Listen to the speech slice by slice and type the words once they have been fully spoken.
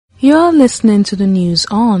You're listening to the news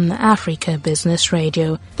on Africa Business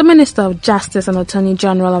Radio. The Minister of Justice and Attorney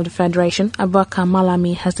General of the Federation, Abubakar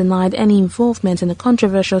Malami, has denied any involvement in the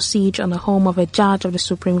controversial siege on the home of a judge of the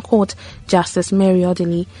Supreme Court, Justice Mary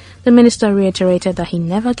Odili. The minister reiterated that he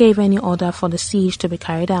never gave any order for the siege to be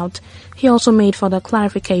carried out. He also made further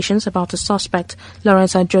clarifications about the suspect,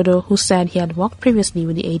 Lawrence Ajodo, who said he had worked previously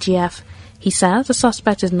with the AGF. He says the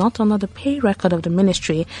suspect is not under the pay record of the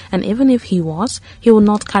ministry, and even if he was, he will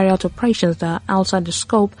not carry out operations that are outside the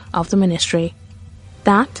scope of the ministry.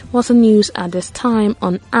 That was the news at this time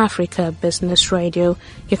on Africa Business Radio.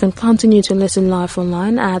 You can continue to listen live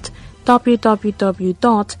online at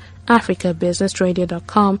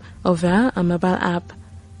www.africabusinessradio.com or via a mobile app.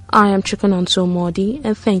 I am Chukwunonso Modi,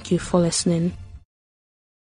 and thank you for listening.